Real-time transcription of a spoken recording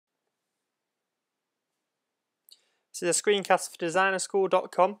This is a screencast for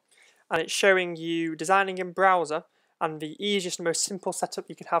designerschool.com, and it's showing you designing in browser and the easiest and most simple setup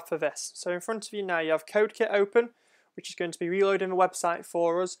you can have for this. So in front of you now you have CodeKit open, which is going to be reloading the website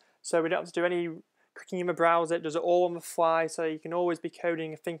for us, so we don't have to do any clicking in the browser. It does it all on the fly, so you can always be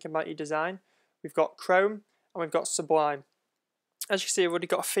coding and thinking about your design. We've got Chrome and we've got Sublime. As you see, I've already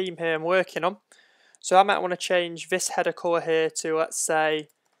got a theme here I'm working on, so I might want to change this header colour here to, let's say,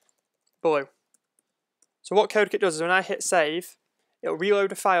 blue. So what CodeKit does is when I hit save, it'll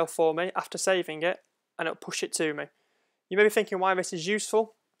reload a file for me after saving it, and it'll push it to me. You may be thinking why this is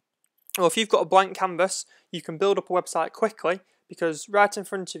useful. Well, if you've got a blank canvas, you can build up a website quickly, because right in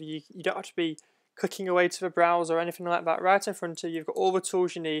front of you, you don't have to be clicking away to the browser or anything like that. Right in front of you, you've got all the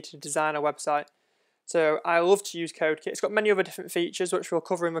tools you need to design a website. So I love to use CodeKit. It's got many other different features which we'll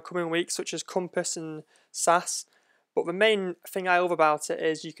cover in the coming weeks, such as Compass and SAS. But the main thing I love about it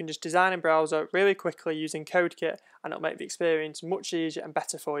is you can just design in browser really quickly using CodeKit, and it'll make the experience much easier and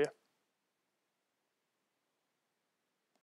better for you.